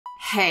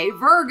Hey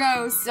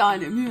Virgo,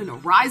 Sun,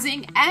 Moon,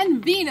 Rising,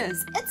 and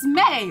Venus. It's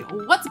May.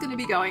 What's going to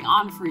be going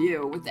on for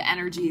you with the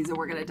energies that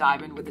we're going to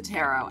dive in with the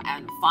tarot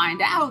and find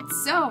out,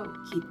 so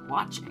keep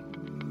watching.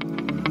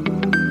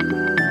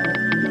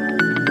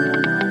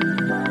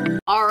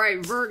 All right,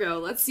 Virgo,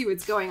 let's see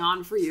what's going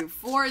on for you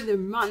for the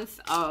month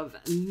of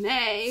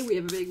May. We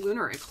have a big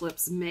lunar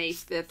eclipse May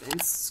 5th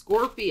in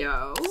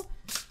Scorpio.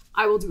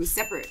 I will do a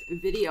separate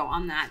video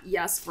on that,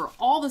 yes, for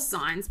all the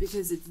signs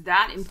because it's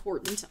that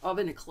important of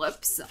an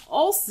eclipse.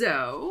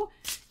 Also,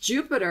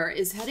 Jupiter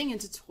is heading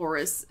into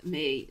Taurus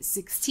May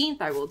 16th.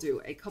 I will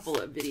do a couple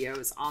of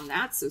videos on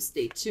that, so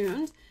stay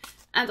tuned.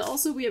 And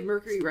also we have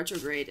Mercury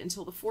retrograde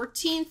until the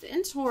 14th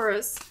in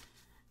Taurus.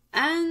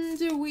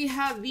 And we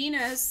have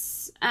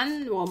Venus,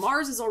 and well,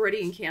 Mars is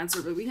already in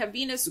Cancer, but we have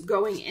Venus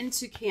going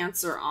into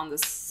Cancer on the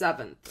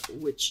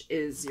 7th, which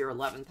is your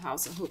 11th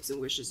house of hopes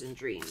and wishes and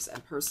dreams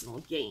and personal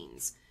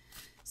gains.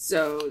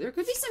 So there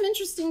could be some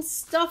interesting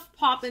stuff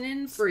popping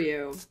in for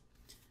you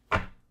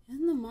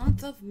in the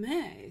month of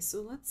May.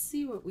 So let's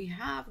see what we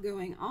have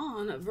going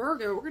on.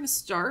 Virgo, we're going to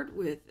start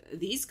with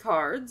these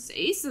cards,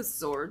 Ace of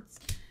Swords,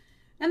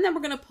 and then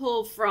we're going to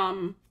pull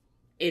from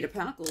Eight of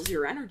Pentacles,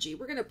 your energy.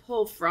 We're going to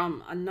pull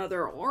from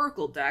another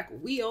Oracle deck,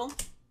 Wheel,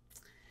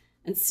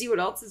 and see what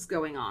else is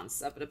going on.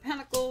 Seven of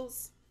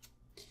Pentacles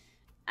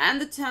and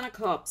the Ten of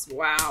Cups.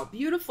 Wow,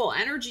 beautiful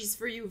energies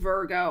for you,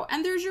 Virgo.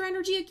 And there's your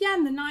energy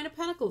again, the Nine of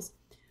Pentacles.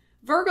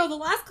 Virgo, the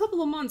last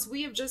couple of months,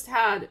 we have just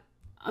had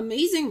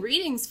amazing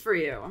readings for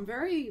you. I'm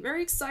very,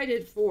 very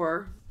excited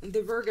for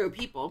the Virgo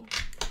people.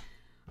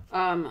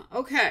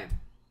 Okay.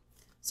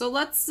 So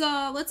let's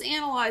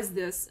analyze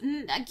this.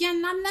 And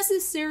again, not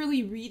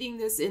necessarily reading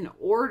this in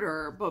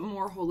order, but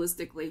more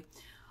holistically.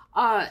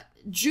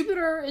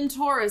 Jupiter in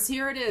Taurus,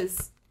 here it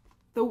is.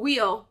 The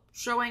wheel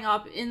showing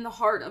up in the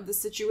heart of the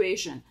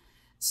situation.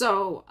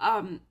 So,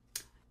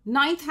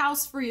 ninth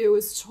house for you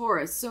is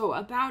Taurus. So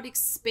about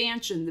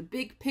expansion, the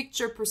big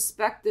picture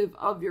perspective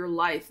of your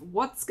life.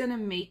 What's going to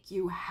make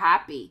you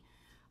happy?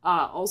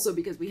 Also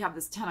because we have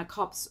this Ten of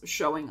Cups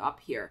showing up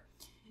here.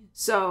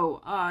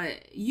 So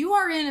you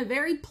are in a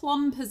very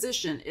plum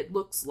position, it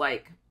looks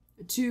like,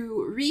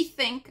 to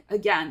rethink,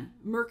 again,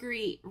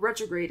 Mercury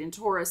retrograde in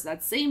Taurus,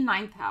 that same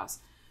ninth house,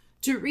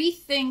 to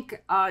rethink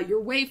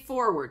your way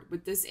forward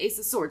with this Ace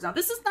of Swords. Now,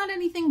 this is not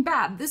anything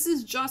bad. This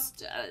is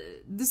just,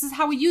 this is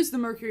how we use the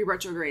Mercury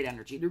retrograde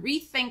energy, to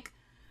rethink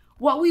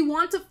what we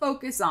want to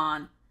focus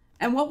on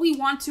and what we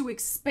want to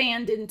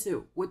expand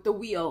into with the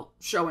wheel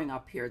showing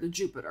up here, the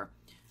Jupiter.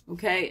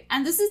 Okay,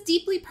 and this is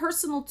deeply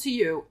personal to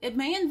you. It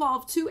may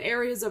involve two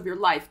areas of your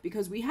life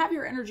because we have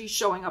your energy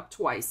showing up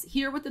twice,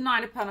 here with the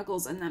Nine of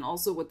Pentacles and then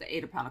also with the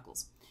Eight of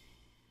Pentacles.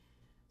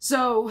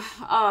 So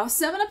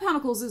Seven of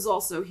Pentacles is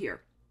also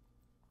here.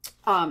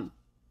 And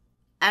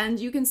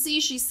you can see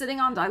she's sitting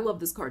on, I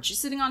love this card, she's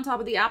sitting on top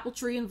of the apple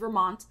tree in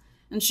Vermont,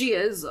 and she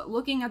is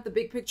looking at the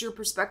big picture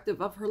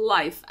perspective of her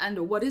life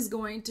and what is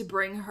going to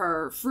bring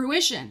her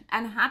fruition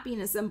and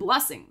happiness and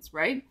blessings,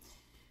 right?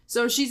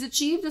 So she's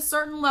achieved a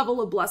certain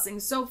level of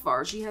blessings so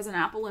far. She has an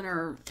apple in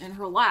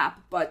her lap,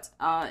 but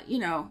you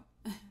know,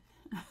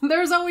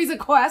 there's always a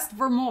quest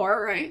for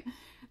more, right?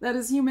 That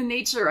is human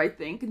nature, I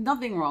think.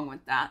 Nothing wrong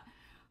with that.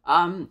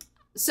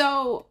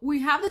 So we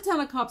have the Ten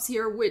of Cups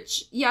here,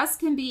 which yes,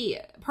 can be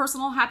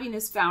personal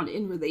happiness found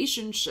in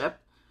relationship,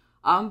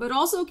 but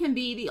also can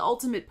be the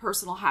ultimate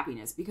personal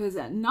happiness because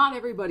not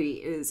everybody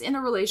is in a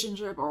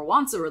relationship or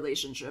wants a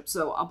relationship.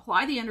 So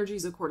apply the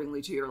energies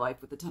accordingly to your life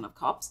with the Ten of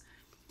Cups.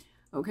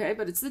 Okay,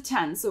 but it's the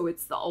 10, so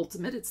it's the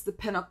ultimate, it's the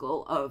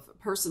pinnacle of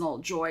personal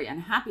joy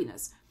and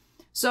happiness.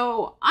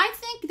 So I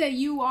think that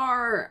you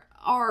are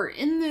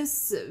in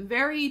this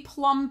very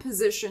plum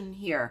position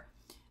here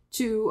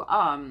to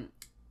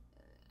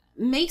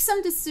make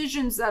some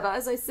decisions that,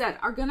 as I said,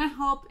 are going to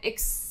help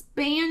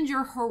expand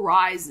your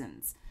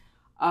horizons.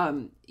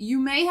 You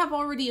may have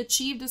already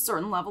achieved a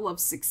certain level of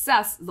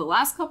success. The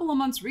last couple of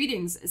months'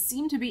 readings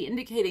seem to be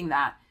indicating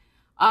that.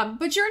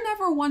 But you're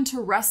never one to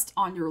rest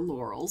on your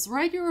laurels,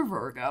 right? You're a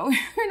Virgo.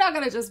 You're not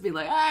going to just be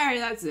like, all right,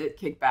 that's it,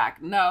 kick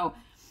back. No,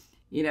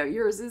 you know,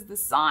 yours is the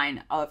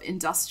sign of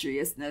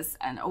industriousness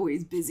and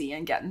always busy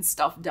and getting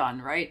stuff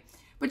done, right?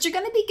 But you're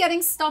going to be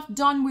getting stuff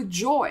done with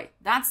joy.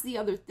 That's the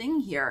other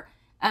thing here.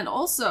 And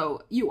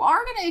also, you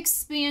are going to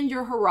expand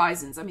your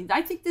horizons. I mean,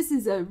 I think this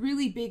is a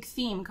really big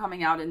theme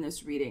coming out in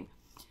this reading.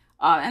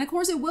 And of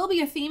course, it will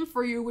be a theme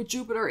for you with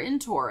Jupiter in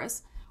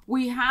Taurus.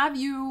 We have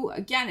you,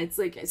 again, it's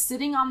like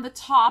sitting on the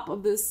top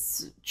of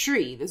this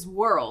tree, this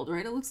world,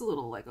 right? It looks a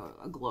little like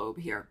a globe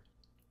here.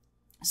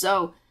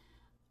 So,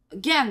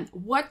 again,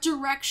 what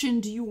direction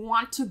do you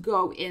want to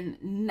go in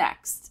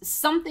next?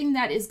 Something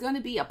that is going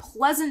to be a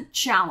pleasant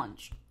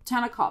challenge.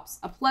 Ten of Cups,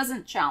 a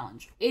pleasant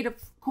challenge. Eight of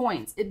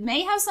Coins. It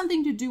may have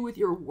something to do with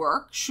your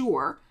work,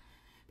 sure,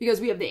 because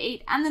we have the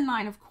 8 and the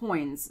 9 of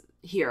Coins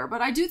here.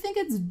 But I do think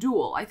it's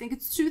dual. I think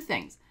it's two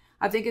things.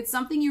 I think it's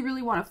something you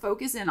really want to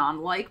focus in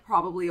on, like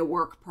probably a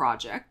work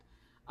project,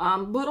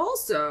 but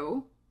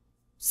also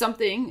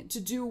something to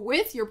do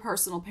with your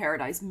personal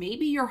paradise,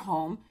 maybe your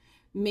home,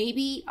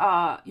 maybe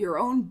your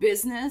own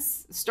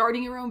business,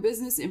 starting your own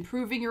business,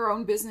 improving your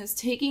own business,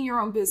 taking your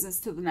own business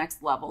to the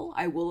next level.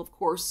 I will, of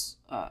course,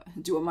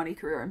 do a money,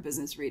 career, and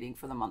business reading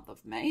for the month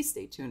of May.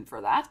 Stay tuned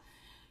for that.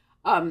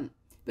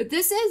 But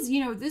this is,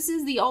 this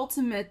is the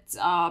ultimate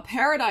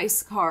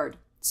paradise card,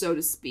 so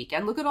to speak.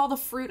 And look at all the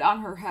fruit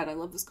on her head. I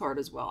love this card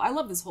as well. I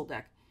love this whole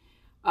deck.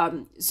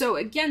 So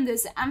again,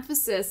 this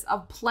emphasis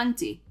of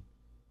plenty,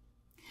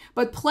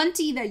 but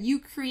plenty that you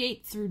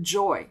create through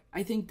joy.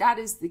 I think that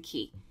is the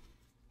key.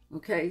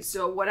 Okay,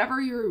 so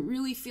whatever you're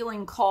really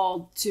feeling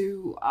called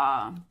to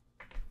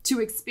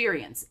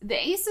experience.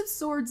 The Ace of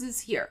Swords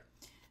is here.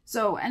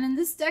 So, and in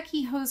this deck,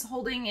 he is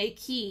holding a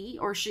key,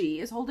 or she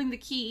is holding the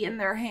key in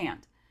their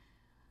hand.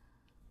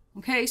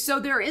 Okay, so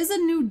there is a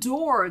new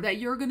door that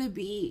you're going to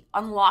be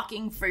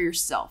unlocking for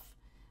yourself.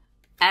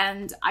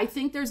 And I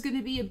think there's going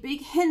to be a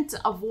big hint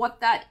of what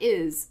that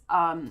is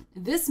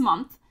this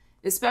month,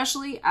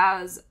 especially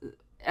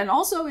and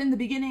also in the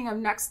beginning of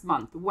next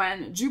month,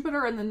 when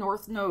Jupiter and the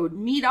North Node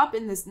meet up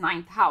in this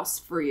 9th house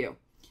for you.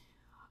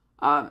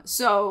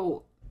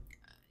 So,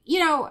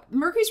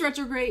 Mercury's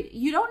retrograde,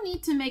 you don't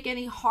need to make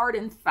any hard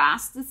and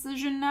fast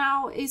decision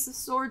now, Ace of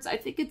Swords. I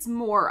think it's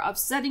more of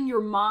setting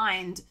your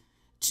mind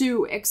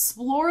to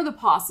explore the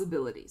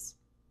possibilities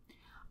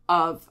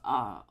of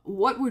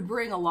what would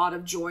bring a lot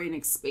of joy and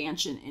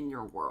expansion in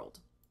your world.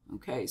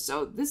 Okay,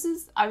 so this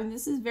is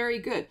very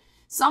good.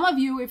 Some of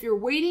you, if you're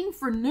waiting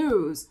for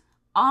news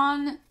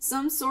on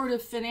some sort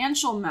of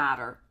financial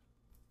matter,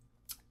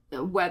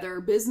 whether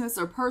business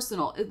or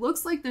personal, it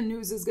looks like the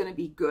news is going to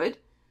be good.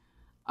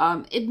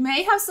 It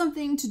may have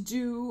something to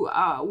do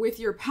with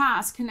your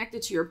past,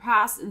 connected to your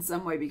past in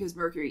some way, because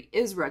Mercury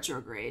is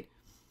retrograde.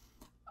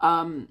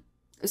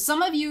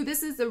 Some of you,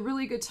 this is a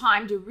really good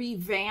time to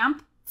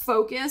revamp,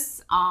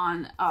 focus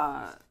on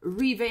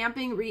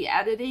revamping,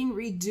 re-editing,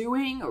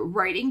 redoing,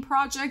 writing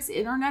projects,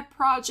 internet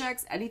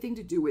projects, anything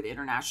to do with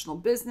international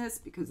business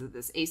because of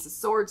this Ace of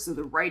Swords. So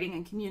the writing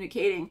and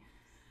communicating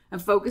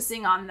and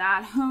focusing on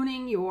that,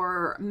 honing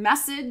your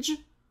message,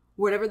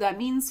 whatever that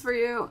means for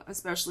you,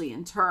 especially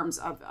in terms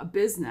of a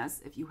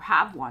business, if you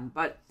have one.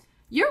 But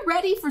you're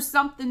ready for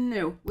something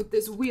new with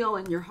this wheel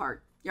in your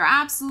heart. You're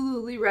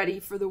absolutely ready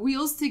for the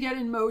wheels to get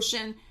in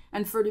motion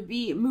and for to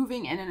be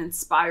moving in an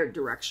inspired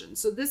direction.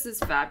 So this is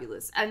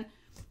fabulous. And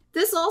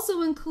this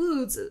also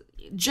includes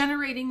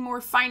generating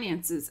more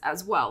finances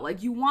as well.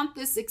 Like, you want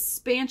this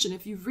expansion.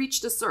 If you've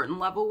reached a certain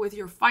level with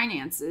your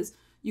finances,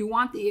 you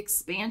want the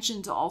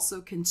expansion to also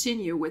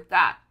continue with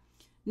that.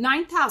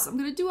 9th house, I'm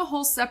going to do a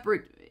whole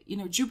separate,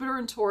 Jupiter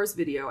and Taurus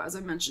video, as I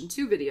mentioned,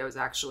 2 videos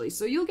actually.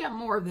 So you'll get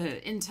more of the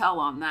intel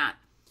on that.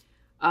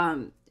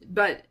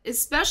 But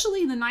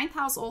especially the 9th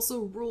house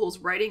also rules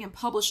writing and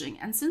publishing.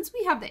 And since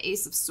we have the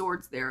Ace of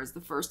Swords there as the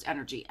first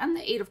energy, and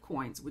the 8 of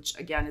Coins, which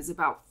again is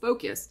about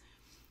focus,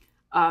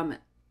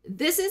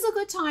 this is a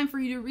good time for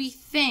you to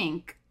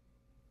rethink,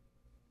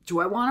 do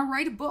I want to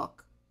write a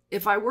book?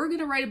 If I were going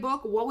to write a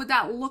book, what would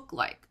that look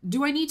like?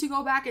 Do I need to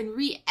go back and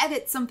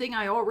re-edit something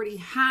I already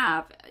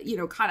have,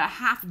 kind of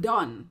half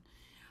done?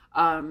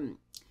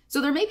 So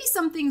there may be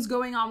some things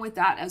going on with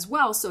that as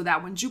well, so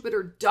that when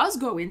Jupiter does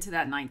go into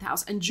that 9th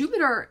house, and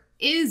Jupiter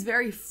is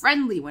very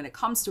friendly when it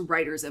comes to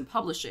writers and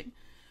publishing.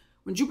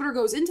 When Jupiter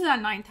goes into that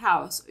 9th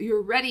house,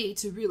 you're ready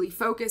to really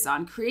focus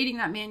on creating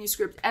that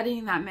manuscript,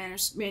 editing that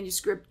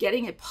manuscript,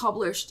 getting it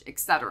published,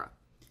 etc.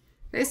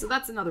 Okay, so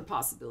that's another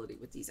possibility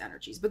with these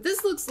energies. But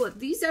this looks like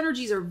these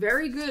energies are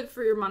very good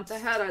for your month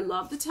ahead. I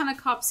love the 10 of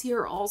Cups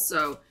here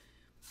also.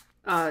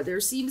 There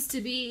seems to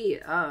be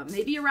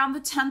maybe around the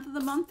 10th of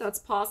the month, that's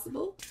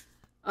possible.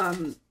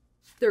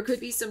 There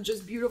could be some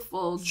just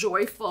beautiful,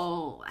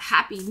 joyful,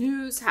 happy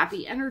news,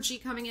 happy energy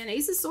coming in.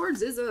 Ace of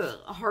Swords is a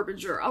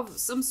harbinger of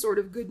some sort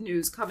of good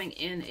news coming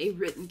in a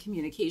written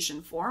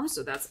communication form,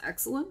 so that's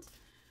excellent.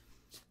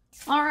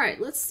 All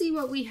right, let's see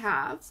what we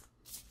have.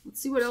 Let's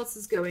see what else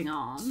is going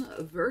on.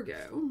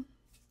 Virgo.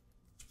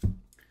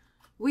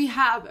 We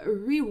have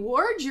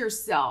reward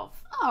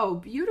yourself. Oh,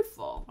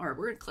 beautiful. All right,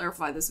 we're going to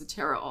clarify this with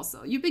tarot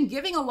also. You've been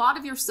giving a lot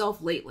of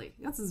yourself lately.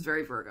 This is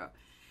very Virgo.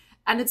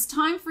 And it's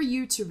time for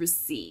you to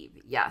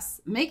receive. Yes,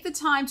 make the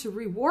time to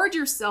reward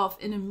yourself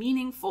in a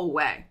meaningful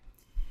way.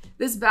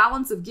 This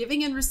balance of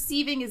giving and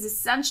receiving is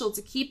essential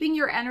to keeping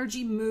your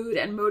energy, mood,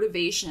 and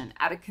motivation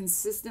at a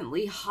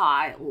consistently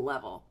high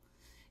level.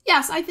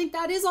 Yes, I think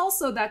that is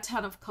also that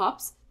 10 of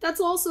Cups.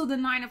 That's also the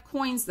 9 of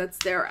Coins that's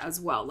there as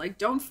well. Like,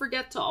 don't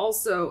forget to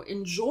also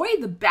enjoy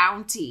the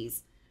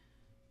bounties.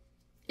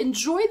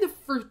 Enjoy the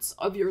fruits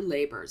of your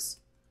labors.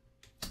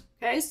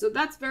 Okay, so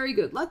that's very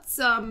good. Let's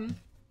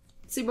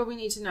see what we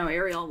need to know.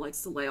 Ariel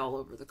likes to lay all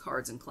over the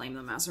cards and claim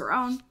them as her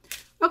own.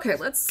 Okay,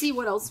 let's see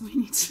what else we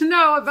need to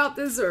know about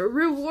this.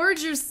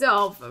 Reward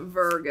yourself,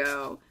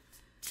 Virgo.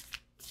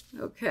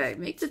 Okay,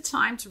 make the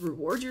time to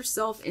reward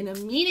yourself in a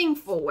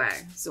meaningful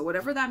way. So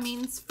whatever that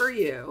means for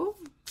you.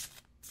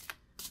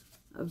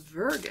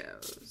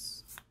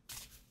 Virgos.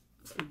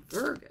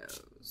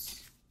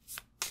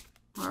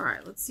 All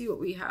right, let's see what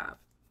we have.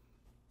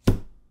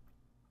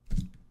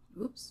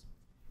 Oops.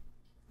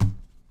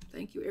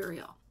 Thank you,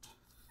 Ariel.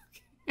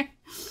 Okay.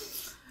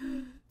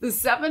 The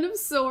Seven of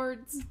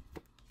Swords,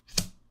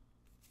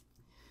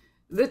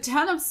 the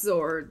Ten of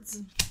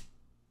Swords,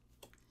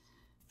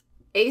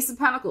 Ace of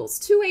Pentacles.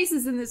 2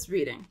 aces in this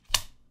reading.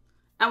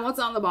 And what's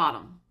on the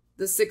bottom?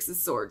 The Six of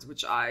Swords,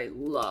 which I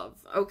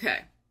love.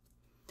 Okay.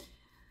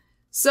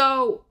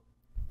 So,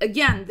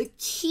 again, the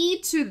key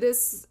to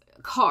this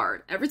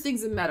card,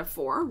 everything's a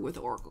metaphor with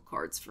oracle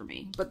cards for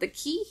me, but the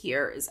key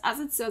here is, as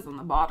it says on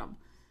the bottom,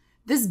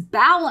 this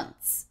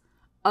balance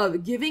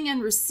of giving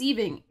and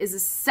receiving is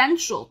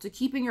essential to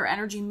keeping your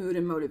energy, mood,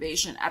 and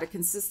motivation at a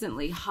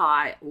consistently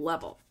high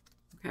level.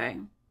 Okay?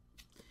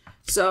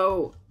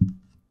 So,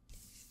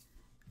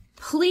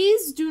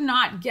 please do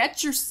not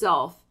get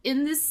yourself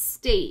in this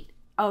state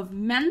of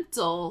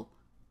mental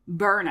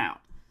burnout.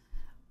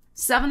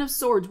 Seven of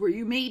Swords, where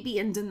you may be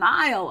in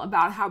denial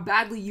about how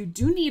badly you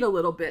do need a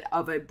little bit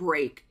of a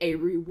break, a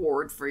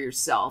reward for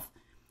yourself.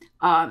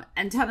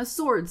 And Ten of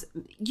Swords,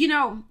 you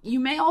know, you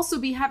may also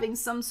be having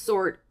some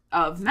sort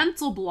of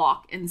mental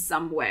block in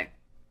some way.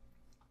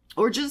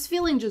 Or just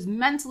feeling just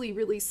mentally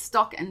really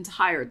stuck and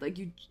tired. Like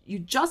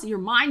your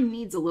mind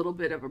needs a little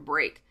bit of a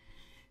break.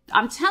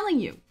 I'm telling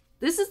you,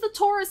 this is the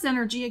Taurus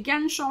energy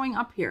again showing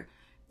up here.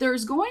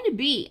 There's going to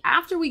be,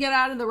 after we get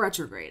out of the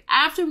retrograde,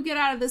 after we get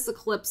out of this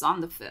eclipse on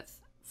the 5th,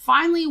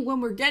 finally when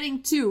we're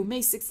getting to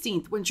May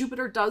 16th, when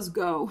Jupiter does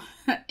go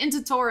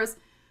into Taurus,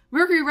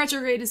 Mercury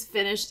retrograde is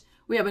finished.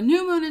 We have a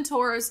new moon in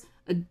Taurus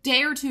a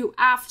day or two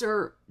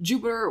after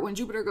Jupiter, when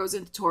Jupiter goes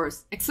into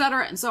Taurus,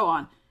 etc. and so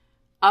on.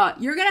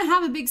 You're going to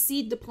have a big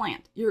seed to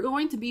plant. You're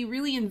going to be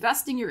really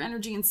investing your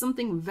energy in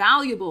something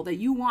valuable that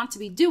you want to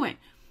be doing.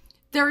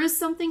 There is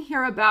something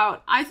here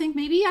about, I think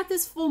maybe at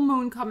this full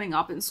moon coming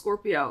up in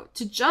Scorpio,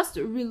 to just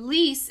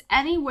release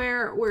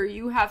anywhere where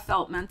you have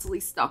felt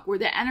mentally stuck, where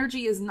the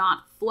energy is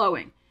not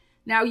flowing.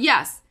 Now,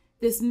 yes,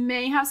 this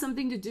may have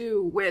something to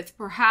do with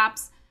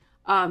perhaps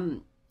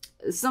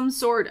some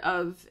sort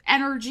of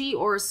energy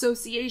or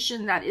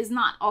association that is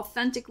not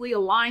authentically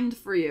aligned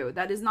for you,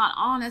 that is not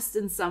honest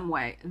in some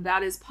way.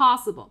 That is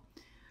possible.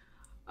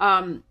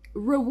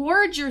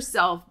 Reward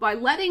yourself by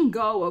letting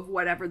go of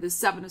whatever the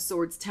Seven of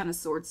Swords, Ten of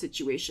Swords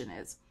situation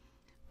is.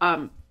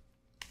 And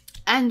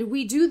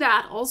we do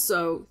that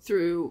also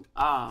through,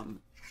 well,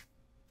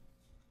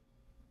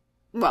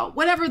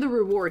 whatever the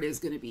reward is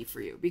going to be for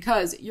you,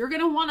 because you're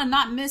going to want to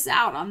not miss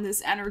out on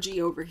this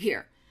energy over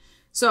here.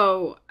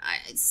 So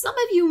some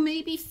of you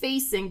may be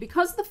facing,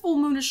 because the full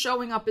moon is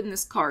showing up in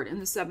this card, in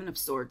the Seven of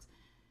Swords,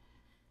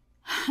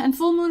 and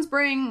full moons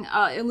bring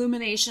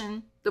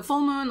illumination. The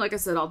full moon, like I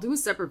said, I'll do a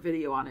separate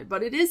video on it,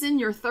 but it is in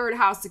your 3rd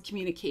house of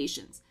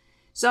communications.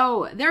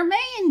 So there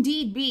may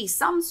indeed be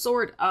some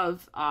sort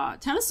of,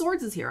 Ten of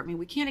Swords is here. I mean,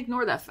 we can't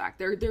ignore that fact.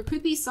 There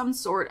could be some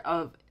sort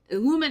of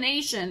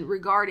illumination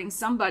regarding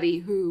somebody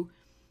who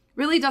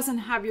really doesn't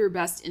have your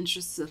best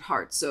interests at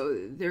heart.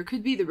 So there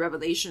could be the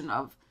revelation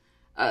of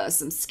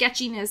some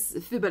sketchiness,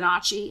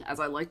 Fibonacci, as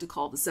I like to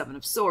call the Seven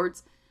of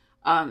Swords,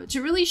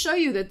 to really show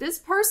you that this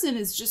person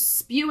is just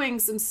spewing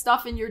some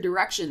stuff in your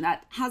direction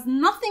that has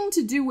nothing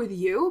to do with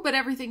you, but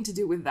everything to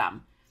do with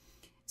them.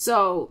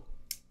 So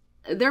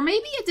there may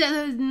be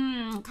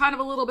a kind of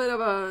a little bit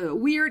of a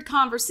weird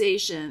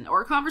conversation,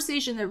 or a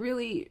conversation that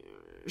really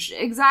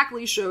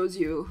exactly shows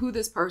you who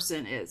this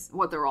person is,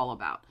 what they're all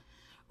about.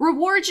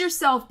 Reward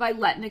yourself by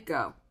letting it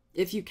go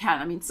if you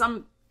can. I mean,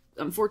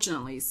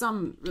 unfortunately,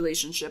 some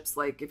relationships,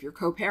 like if you're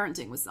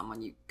co-parenting with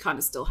someone, you kind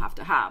of still have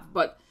to have,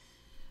 but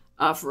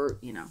for,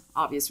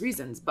 obvious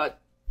reasons. But,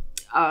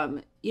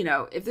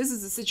 if this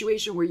is a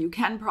situation where you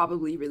can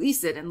probably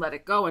release it and let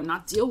it go and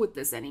not deal with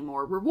this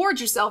anymore, reward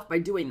yourself by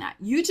doing that.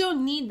 You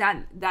don't need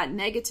that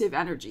negative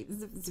energy.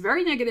 It's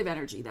very negative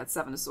energy, that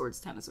Seven of Swords,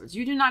 Ten of Swords.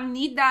 You do not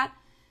need that.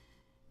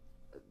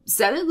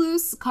 Set it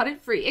loose, cut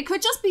it free. It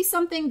could just be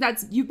something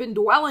that you've been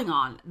dwelling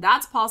on.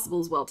 That's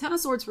possible as well. Ten of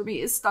Swords for me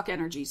is stuck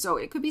energy. So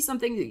it could be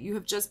something that you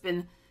have just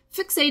been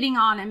fixating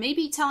on and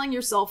maybe telling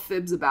yourself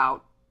fibs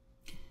about.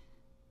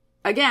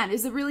 Again,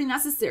 is it really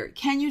necessary?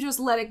 Can you just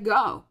let it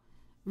go?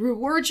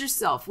 Reward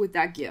yourself with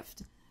that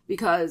gift.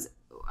 Because,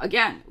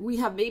 again, we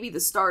have maybe the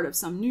start of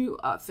some new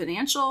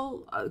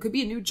financial, it could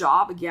be a new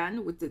job,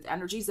 again, with the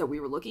energies that we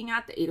were looking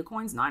at, the 8 of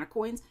coins, 9 of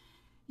coins.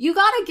 You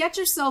got to get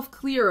yourself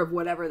clear of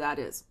whatever that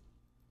is.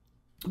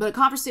 But a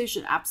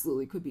conversation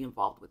absolutely could be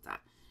involved with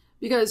that.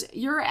 Because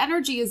your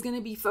energy is going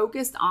to be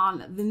focused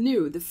on the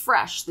new, the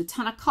fresh, the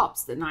 10 of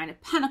cups, the 9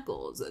 of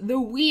pentacles, the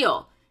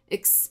wheel,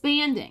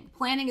 expanding,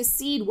 planting a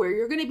seed where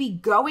you're going to be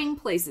going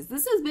places.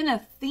 This has been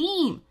a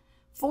theme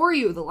for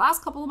you the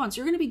last couple of months.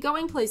 You're going to be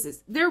going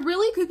places. There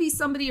really could be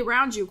somebody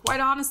around you, quite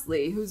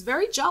honestly, who's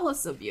very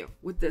jealous of you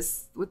with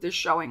this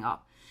showing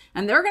up.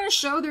 And they're going to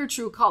show their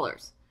true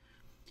colors.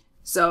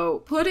 So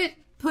put it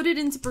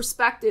into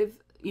perspective.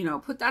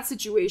 Put that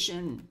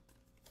situation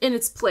in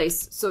its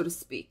place, so to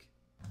speak,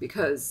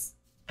 because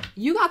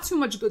you got too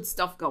much good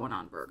stuff going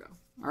on, Virgo.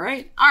 All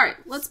right.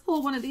 Let's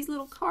pull one of these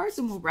little cards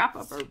and we'll wrap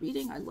up our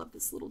reading. I love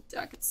this little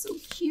deck. It's so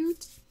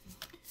cute.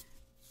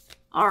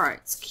 All right.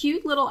 It's a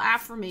cute little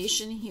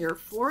affirmation here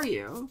for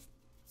you.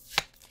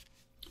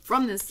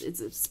 from this,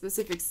 it's a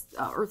specific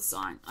earth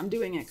sign. I'm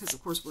doing it because,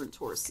 of course, we're in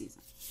Taurus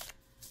season.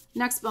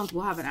 Next month,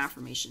 we'll have an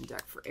affirmation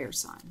deck for air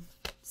sign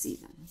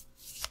season.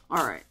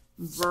 All right,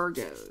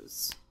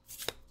 Virgos.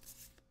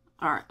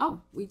 All right.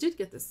 Oh, we did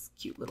get this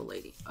cute little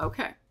lady.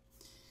 Okay.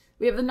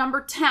 We have the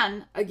number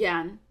 10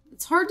 again.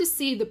 It's hard to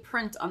see the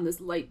print on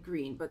this light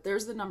green, but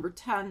there's the number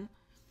 10.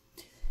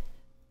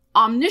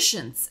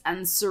 Omniscience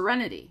and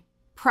serenity.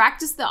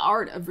 Practice the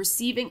art of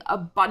receiving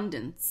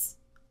abundance.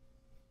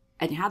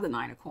 And you have the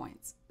 9 of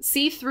coins.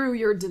 See through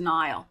your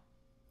denial.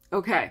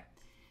 Okay.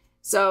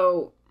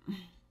 So,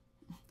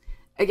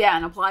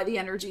 again, apply the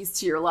energies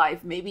to your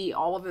life. Maybe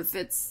all of it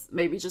fits.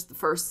 Maybe just the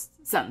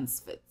first sentence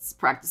fits.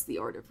 Practice the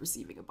art of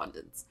receiving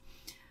abundance.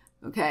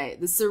 Okay.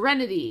 The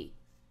serenity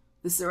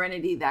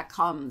that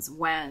comes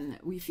when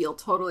we feel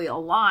totally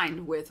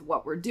aligned with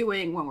what we're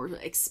doing, when we're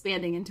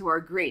expanding into our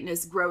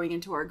greatness, growing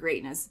into our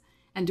greatness,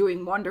 and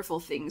doing wonderful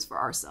things for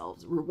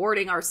ourselves,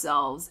 rewarding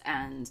ourselves,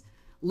 and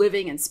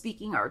living and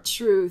speaking our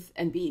truth,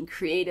 and being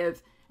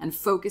creative, and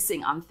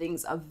focusing on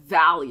things of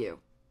value.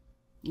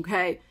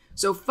 Okay?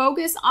 So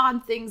focus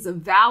on things of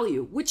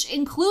value, which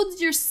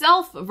includes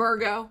yourself,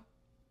 Virgo.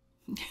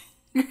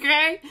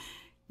 Okay?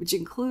 Which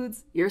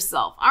includes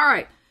yourself. All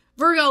right.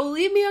 Virgo,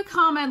 leave me a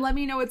comment. Let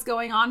me know what's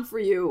going on for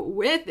you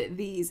with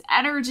these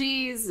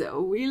energies.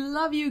 We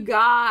love you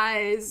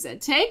guys.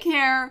 Take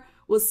care.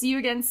 We'll see you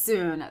again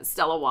soon.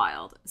 Stella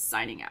Wilde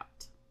signing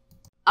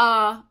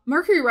out.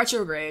 Mercury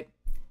retrograde,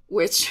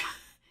 which,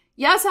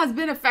 yes, has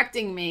been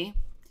affecting me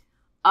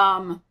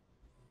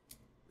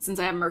since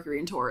I have Mercury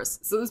in Taurus.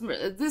 So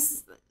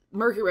this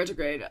Mercury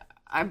retrograde,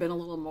 I've been a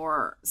little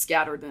more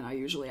scattered than I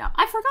usually am.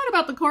 I forgot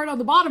about the card on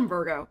the bottom,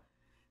 Virgo.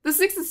 The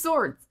 6 of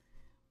Swords,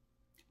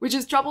 which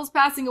is troubles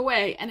passing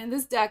away. And in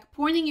this deck,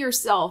 pointing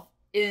yourself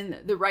in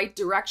the right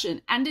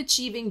direction and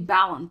achieving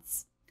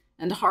balance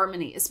and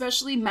harmony,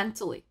 especially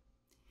mentally.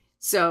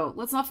 So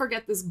let's not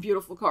forget this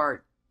beautiful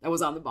card that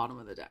was on the bottom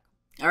of the deck.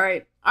 All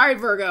right. All right,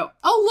 Virgo.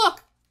 Oh,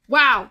 look.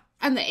 Wow.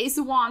 And the Ace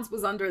of Wands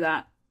was under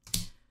that.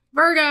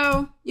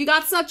 Virgo, you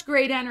got such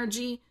great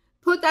energy.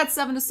 Put that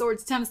 7 of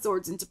Swords, 10 of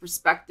Swords into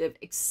perspective.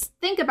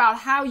 Think about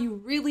how you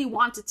really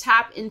want to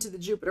tap into the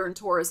Jupiter and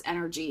Taurus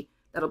energy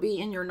that'll be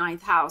in your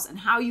 9th house, and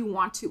how you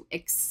want to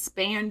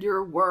expand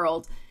your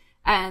world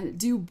and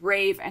do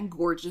brave and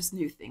gorgeous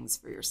new things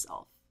for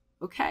yourself.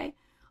 Okay?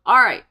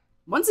 All right.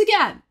 Once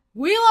again,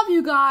 we love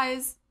you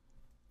guys.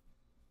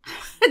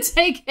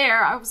 Take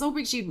care. I was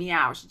hoping she'd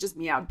meow. She just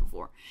meowed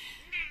before.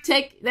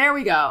 There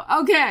we go.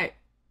 Okay.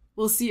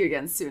 We'll see you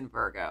again soon,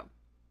 Virgo.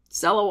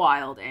 Stella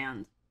Wilde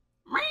and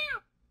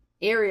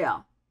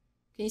Ariel.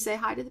 Can you say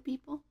hi to the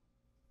people?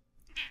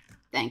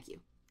 Thank you.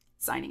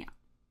 Signing out.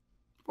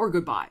 Or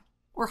goodbye.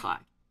 Or hi.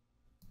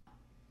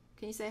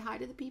 Can you say hi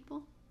to the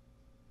people?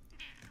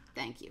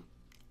 Thank you.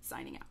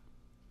 Signing out.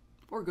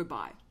 Or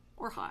goodbye.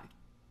 Or hi.